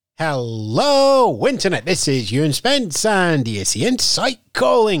Hello, Internet. This is Ewan Spence and ESC Insight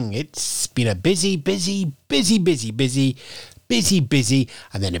calling. It's been a busy,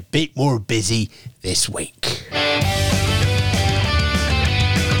 and then a bit more busy this week.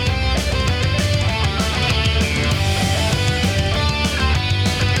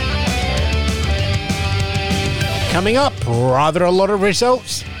 Coming up, rather a lot of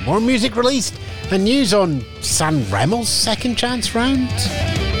results, more music released, and news on Sanremo's second chance round.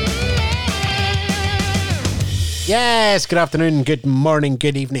 Yes, good afternoon, good morning,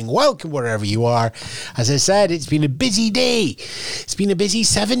 good evening. Welcome wherever you are. As I said, it's been a busy day. It's been a busy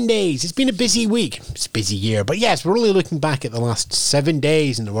 7 days. It's been a busy week. It's a busy year. But yes, we're only looking back at the last 7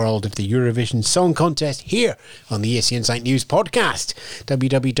 days in the world of the Eurovision Song Contest here on the ESC Insight News podcast.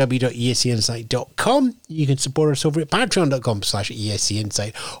 www.escinsight.com. You can support us over at patreon.com/ESC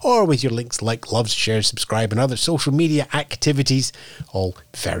Insight or with your links like love, share, subscribe and other social media activities. All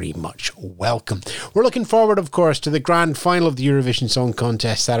very much welcome. We're looking forward, of course, to the grand final of the Eurovision Song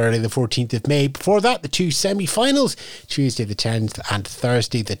Contest Saturday the 14th of May. Before that, the two semi-finals, Tuesday the 10th and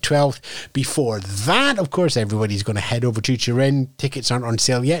Thursday the 12th. Before that, of course, everybody's going to head over to Turin. Tickets aren't on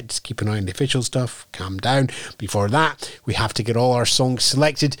sale yet. Just keep an eye on the official stuff. Calm down. Before that, we have to get all our songs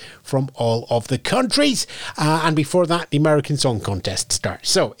selected from all of the countries. And before that, the American Song Contest starts.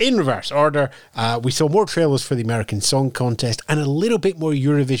 So, in reverse order, we saw more trailers for the American Song Contest and a little bit more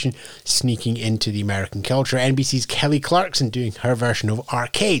Eurovision sneaking into the American culture. NBC's Kelly Clarkson doing her version of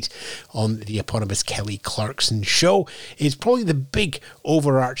Arcade on the eponymous Kelly Clarkson show is probably the big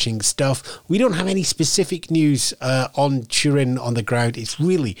overarching stuff. We don't have any specific news on Turin on the ground. It's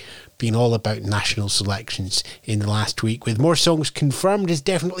really been all about national selections in the last week, with more songs confirmed as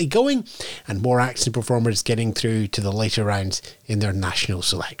definitely going and more acts and performers getting through to the later rounds in their national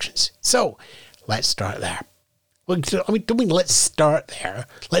selections. So let's start there. Well, I mean, don't mean let's start there.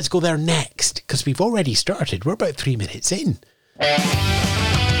 Let's go there next, because we've already started. We're about 3 minutes in.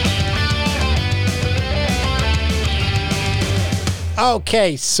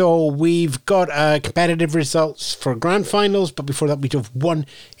 Okay, so we've got competitive results for grand finals, but before that we do have one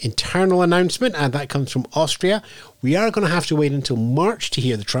internal announcement, and that comes from Austria. We are going to have to wait until March to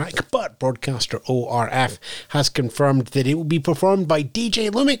hear the track, but broadcaster ORF has confirmed that it will be performed by DJ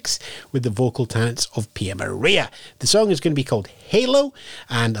Lumix with the vocal talents of Pia Maria. The song is going to be called Halo,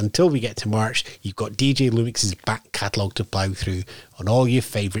 and until we get to March, you've got DJ Lumix's back catalogue to plough through on all your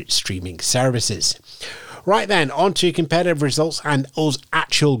favourite streaming services. Right then, on to competitive results and those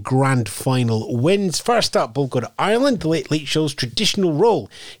actual grand final wins. First up, we'll go to Ireland. The Late Late Show's traditional role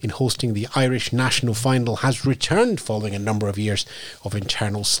in hosting the Irish national final has returned following a number of years of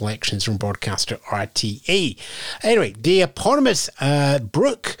internal selections from broadcaster RTE. Anyway, the eponymous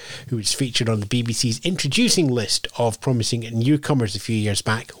Brooke, who was featured on the BBC's introducing list of promising newcomers a few years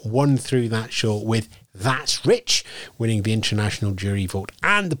back, won through that show with That's Rich, winning the international jury vote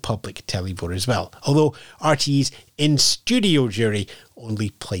and the public televote as well. Although RTE's in-studio jury only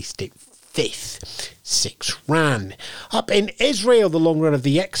placed it 5th. 6 ran. Up in Israel, the long run of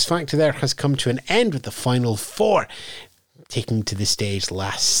the X Factor there has come to an end with the final 4 taking to the stage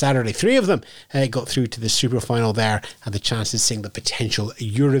last Saturday. 3 of them got through to the super final there, and the chance to sing the potential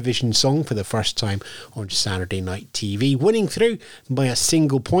Eurovision song for the first time on Saturday Night TV. Winning through by a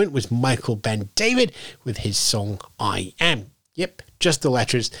single point was Michael Ben David with his song I Am. Yep, just the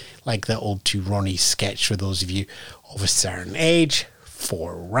letters, like that old Two Ronnies sketch for those of you of a certain age.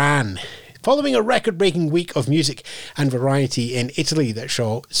 4 ran. Following a record-breaking week of music and variety in Italy that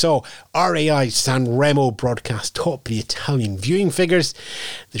saw RAI's Sanremo broadcast top the Italian viewing figures,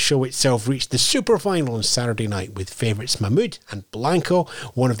 the show itself reached the super final on Saturday night with favourites Mahmood and Blanco,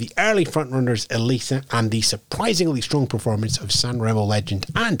 one of the early frontrunners Elisa, and the surprisingly strong performance of Sanremo legend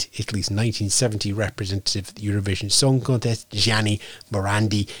and Italy's 1970 representative of the Eurovision Song Contest, Gianni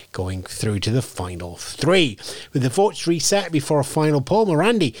Morandi, going through to the final 3. With the votes reset before a final poll,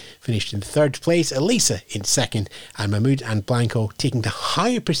 Morandi finished in 3rd place, Elisa in 2nd, and Mahmood and Blanco, taking the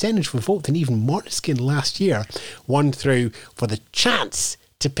higher percentage of the vote than even Måneskin last year, won through for the chance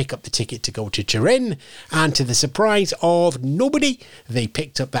to pick up the ticket to go to Turin, and to the surprise of nobody, they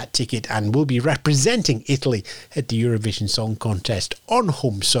picked up that ticket and will be representing Italy at the Eurovision Song Contest on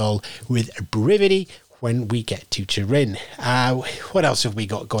home soil with Brividi when we get to Turin. What else have we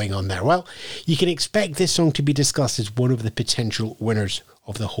got going on there? Well, you can expect this song to be discussed as one of the potential winners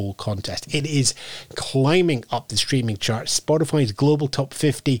of the whole contest. It is climbing up the streaming charts. Spotify's global top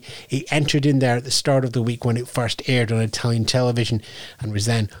 50. It entered in there at the start of the week when it first aired on Italian television and was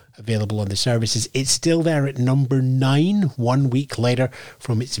then available on the services. It's still there at number 9 1 week later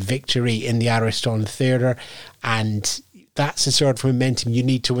from its victory in the Ariston Theatre, and that's the sort of momentum you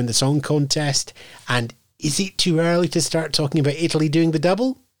need to win the song contest. And is it too early to start talking about Italy doing the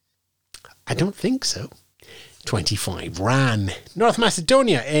double? I don't think so. 25 ran. North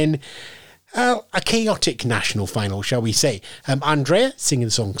Macedonia in a chaotic national final, shall we say. Andrea singing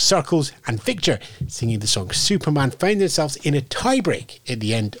the song Circles and Victor singing the song Superman found themselves in a tiebreak at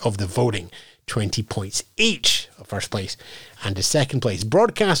the end of the voting. 20 points each of first place and a second place.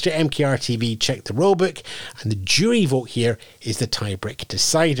 Broadcaster MKR TV checked the rulebook, and the jury vote here is the tiebreak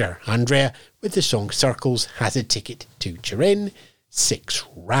decider. Andrea, with the song Circles, has a ticket to Turin. 6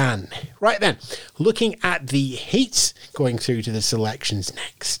 ran. Right then, looking at the heats, going through to the selections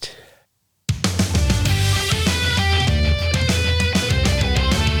next.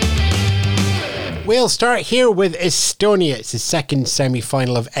 We'll start here with Estonia. It's the second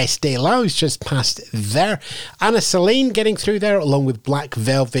semi-final of Este Laus, just past there. Anna Selene getting through there, along with Black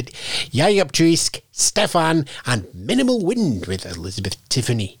Velvet, Yayap Juisk, Stefan, and Minimal Wind with Elizabeth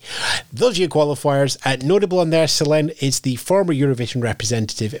Tiffany. Those are your qualifiers. Notable on there, Selene is the former Eurovision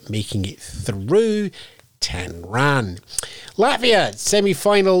representative, making it through. 10 ran. Latvia,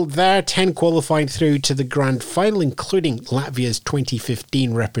 semi-final there, 10 qualifying through to the grand final, including Latvia's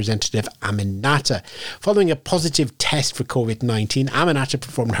 2015 representative Aminata. Following a positive test for COVID-19, Aminata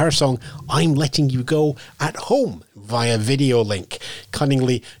performed her song I'm Letting You Go at home via video link,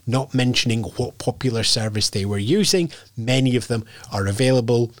 cunningly not mentioning what popular service they were using. Many of them are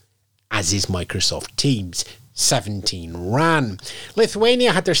available, as is Microsoft Teams. 17 ran.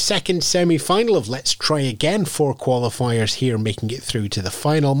 Lithuania had their second semi-final of Let's Try Again. 4 qualifiers here making it through to the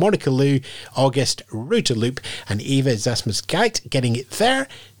final. Monica Liu, August Rutaloop, and Eva Zasmusgait getting it there.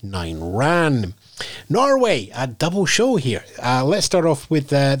 9 ran. Norway, a double show here. Let's start off with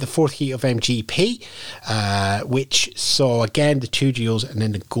the fourth heat of MGP, which saw again the 2 duels and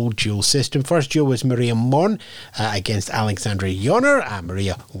then the gold duel system. First duel was Maria Mon against Alexandra Joner.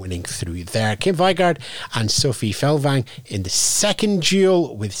 Maria winning through there. Kim Vijgaard and Sophie Felvang in the second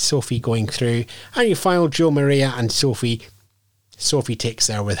duel, with Sophie going through. And your final duel, Maria and Sophie. Sophie takes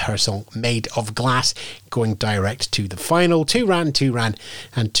there with her song Made of Glass, going direct to the final. 2 ran, 2 ran,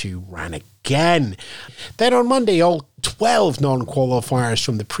 and 2 ran again. Then on Monday, all 12 non-qualifiers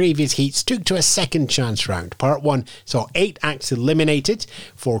from the previous heats took to a second chance round. Part 1 saw 8 acts eliminated,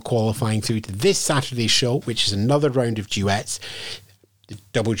 4 qualifying through to this Saturday's show, which is another round of duets. The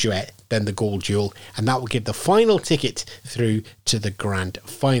double duet, then the gold duel, and that will give the final ticket through to the grand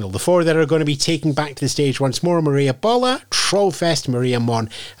final. The 4 that are going to be taken back to the stage once more: Maria Bolla, Trollfest, Maria Mon,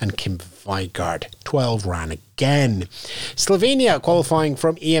 and Kim Vijgaard. 12 ran again. Slovenia qualifying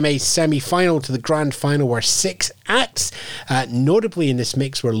from EMA's semi-final to the grand final were 6 acts. Notably in this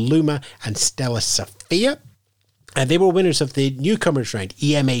mix were Luma and Stella Sofia. They were winners of the newcomers round,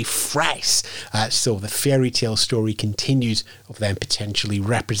 EMA Fresh. So the fairy tale story continues of them potentially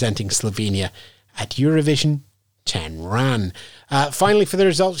representing Slovenia at Eurovision. 10 ran. Finally, for the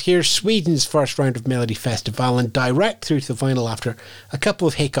results here, Sweden's first round of Melody Festival and direct through to the final after a couple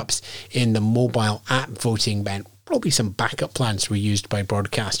of hiccups in the mobile app voting meant probably some backup plans were used by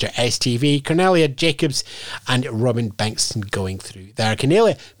broadcaster STV. Cornelia Jacobs and Robin Bankston going through there.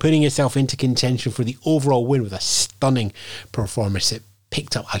 Cornelia putting herself into contention for the overall win with a stunning performance. It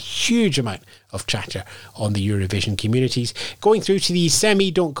picked up a huge amount of chatter on the Eurovision communities. Going through to the semi,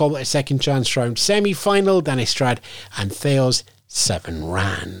 don't call it a second chance round, semi-final, Danny Strad and Theos. 7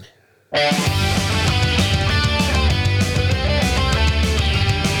 ran.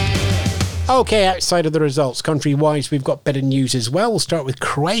 Okay, outside of the results, country-wise, we've got better news as well. We'll start with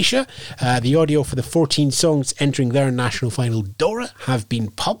Croatia. The audio for the 14 songs entering their national final, Dora, have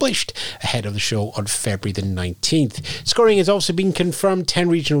been published ahead of the show on February the 19th. Scoring has also been confirmed. 10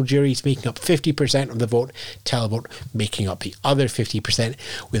 regional juries making up 50% of the vote, televote making up the other 50%,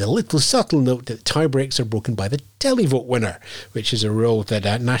 with a little subtle note that the tiebreaks are broken by the televote winner, which is a role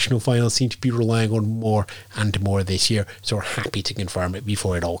that national finals seem to be relying on more and more this year, so we're happy to confirm it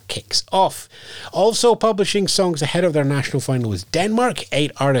before it all kicks off. Also publishing songs ahead of their national final was Denmark.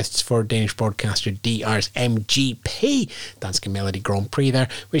 8 artists for Danish broadcaster DR's MGP, Danske Melody Grand Prix there,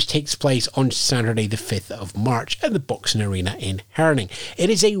 which takes place on Saturday the 5th of March at the Boxing Arena in Herning.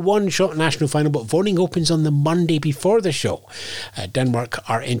 It is a one-shot national final, but voting opens on the Monday before the show. Denmark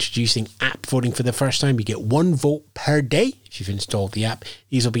are introducing app voting for the first time. You get 1 vote per day if you've installed the app.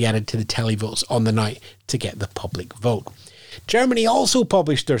 These will be added to the televotes on the night to get the public vote. Germany also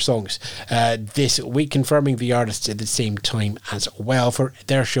published their songs this week, confirming the artists at the same time as well for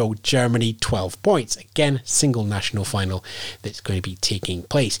their show Germany 12 Points. Again, single national final that's going to be taking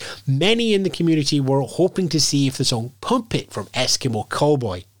place. Many in the community were hoping to see if the song Pump It from Eskimo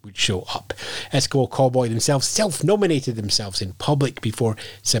Callboy would show up. Eskimo Callboy themselves self-nominated themselves in public before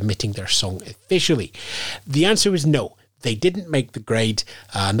submitting their song officially. The answer was no. They didn't make the grade.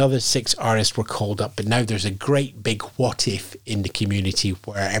 Another 6 artists were called up, but now there's a great big what if in the community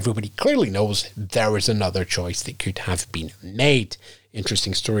where everybody clearly knows there was another choice that could have been made.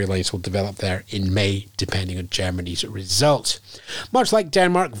 Interesting storylines will develop there in May, depending on Germany's results. Much like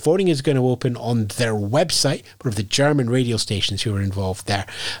Denmark, voting is going to open on their website for the German radio stations who are involved there.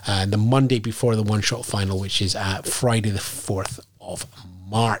 The Monday before the one-shot final, which is Friday the 4th of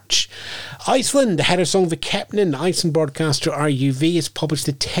March. Iceland had a song for Kepnin. Iceland broadcaster RUV has published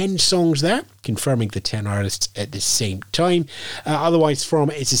the 10 songs there, confirming the 10 artists at the same time. Otherwise, from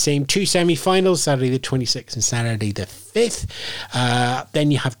it's the same 2 semi-finals, Saturday the 26th and Saturday the 5th.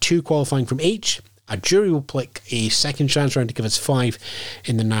 Then you have 2 qualifying from each. A jury will pick a second chance round to give us 5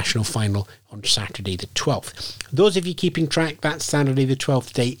 in the national final on Saturday the 12th. Those of you keeping track, that Saturday the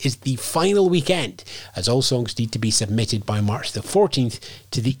 12th day is the final weekend, as all songs need to be submitted by March the 14th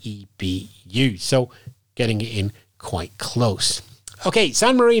to the EBU. So getting it in quite close. Okay,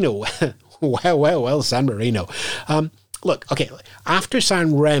 San Marino. well, San Marino. Look, okay, after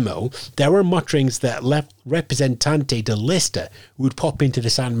San Remo, there were mutterings that Representante de Lista would pop into the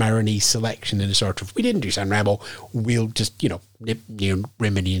San Marinese selection in a sort of, we didn't do San Remo, we'll just, nip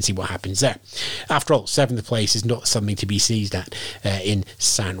Rimini and see what happens there. After all, 7th place is not something to be seized at in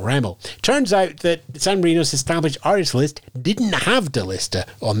San Remo. Turns out that San Marino's established artist list didn't have de Lista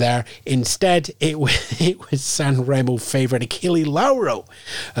on there. Instead, it was San Remo favourite Achille Lauro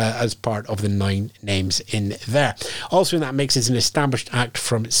as part of the 9 names in there. Also in that mix is an established act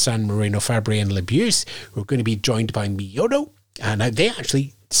from San Marino, Fabri and Lebuse, who are going to be joined by Miodo. Now, they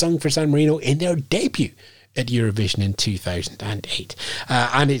actually sung for San Marino in their debut at Eurovision in 2008.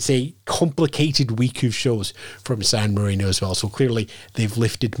 And it's a complicated week of shows from San Marino as well. So clearly they've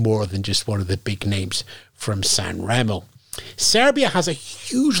lifted more than just one of the big names from San Remo. Serbia has a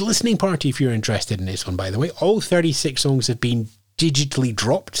huge listening party if you're interested in this one, by the way. All 36 songs have been digitally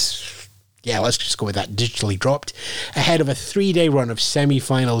dropped. Yeah, let's just go with that, digitally dropped, ahead of a 3-day run of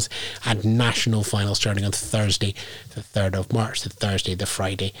semi-finals and national finals starting on Thursday, the 3rd of March, the Thursday, the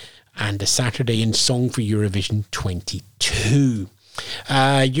Friday, and the Saturday in Song for Eurovision 22.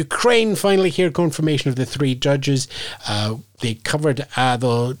 Ukraine finally heard confirmation of the 3 judges. They covered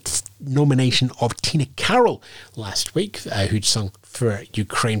the nomination of Tina Karol last week, who'd sung for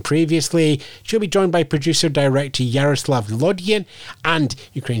Ukraine previously. She'll be joined by producer-director Yaroslav Lodyan and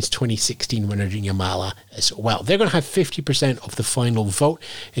Ukraine's 2016 winner Yamala as well. They're going to have 50% of the final vote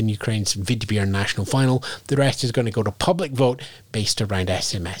in Ukraine's Vidbir national final. The rest is going to go to public vote based around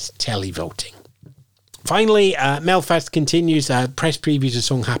SMS televoting. Finally, Melfest continues. Press previews of the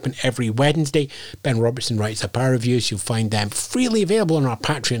song happen every Wednesday. Ben Robertson writes up our reviews. You'll find them freely available on our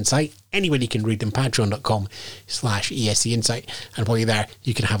Patreon site. Anybody can read them, patreon.com/ESC Insight. And while you're there,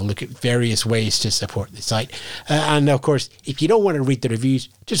 you can have a look at various ways to support the site. And of course, if you don't want to read the reviews,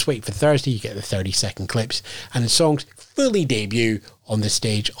 just wait for Thursday. You get the 30-second clips. And the songs fully debut on the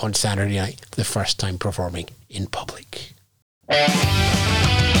stage on Saturday night, the first time performing in public.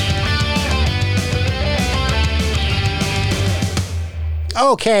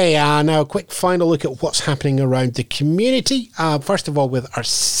 Okay, now a quick final look at what's happening around the community. First of all, with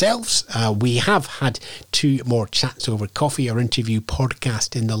ourselves, we have had 2 more chats over coffee or interview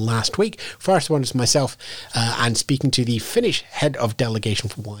podcast in the last week. First one is myself and speaking to the Finnish head of delegation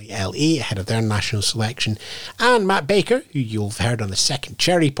for YLE, ahead of their national selection, and Matt Baker, who you'll have heard on the Second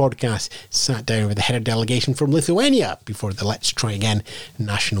Cherry podcast, sat down with the head of delegation from Lithuania before the Let's Try Again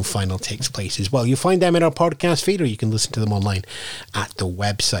national final takes place as well. You'll find them in our podcast feed, or you can listen to them online at the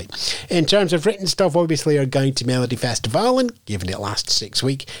website. In terms of written stuff, obviously our guide to Melody Festivalen, given it lasts 6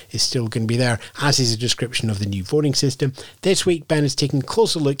 weeks, is still going to be there, as is a description of the new voting system. This week, Ben is taking a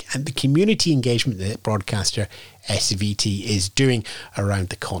closer look at the community engagement that broadcaster SVT is doing around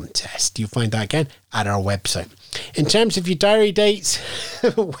the contest. You'll find that again at our website. In terms of your diary dates,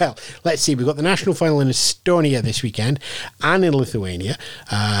 well, let's see. We've got the national final in Estonia this weekend and in Lithuania.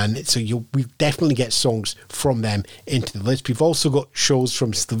 And so we definitely get songs from them into the list. We've also got shows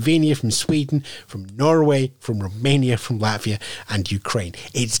from Slovenia, from Sweden, from Norway, from Romania, from Latvia and Ukraine.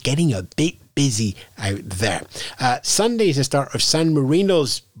 It's getting a bit busy out there. Sunday is the start of San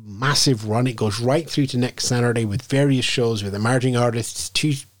Marino's massive run. It goes right through to next Saturday with various shows with emerging artists,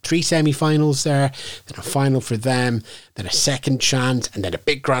 2 3 semi-finals there, then a final for them, then a second chance, and then a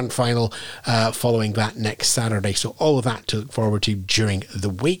big grand final following that next Saturday. So all of that to look forward to during the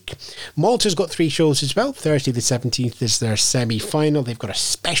week. Malta's got 3 shows as well. Thursday the 17th is their semi-final. They've got a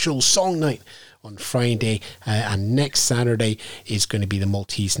special song night on Friday, and next Saturday is going to be the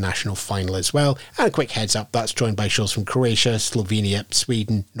Maltese national final as well. And a quick heads up, that's joined by shows from Croatia, Slovenia,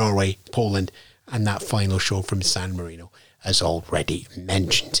 Sweden, Norway, Poland, and that final show from San Marino, as already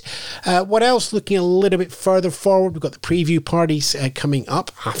mentioned. What else? Looking a little bit further forward, we've got the preview parties coming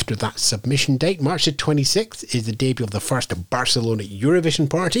up after that submission date. March the 26th is the debut of the first Barcelona Eurovision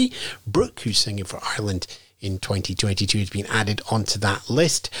party. Brooke, who's singing for Ireland in 2022, has been added onto that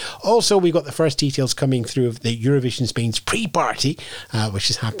list. Also, we've got the first details coming through of the Eurovision Spain's pre-party,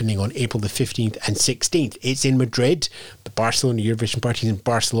 which is happening on April the 15th and 16th. It's in Madrid. The Barcelona Eurovision party is in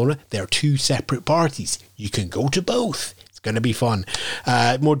Barcelona. They're 2 separate parties. You can go to both. It's going to be fun.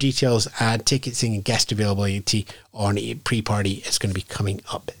 More details, ticketing and guest availability on a pre-party is going to be coming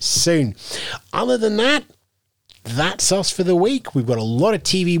up soon. Other than that, that's us for the week. We've got a lot of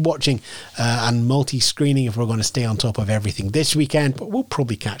TV watching and multi-screening if we're going to stay on top of everything this weekend, but we'll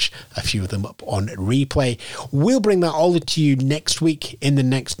probably catch a few of them up on replay. We'll bring that all to you next week in the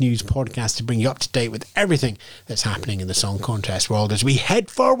Next News podcast to bring you up to date with everything that's happening in the song contest world as we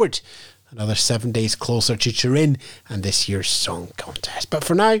head forward another 7 days closer to Turin and this year's song contest. But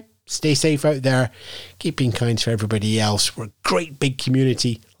for now, stay safe out there. Keep being kind to everybody else. We're a great big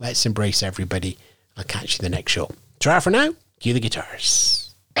community. Let's embrace everybody. I'll catch you in the next show. Try for now. Cue the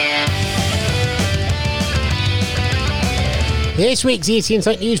guitars. This week's ESC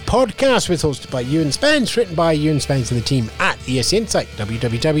Insight News podcast was hosted by Ewan Spence, written by Ewan Spence and the team at ESC Insight,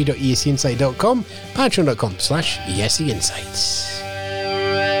 www.escinsight.com, patreon.com/ESC Insights.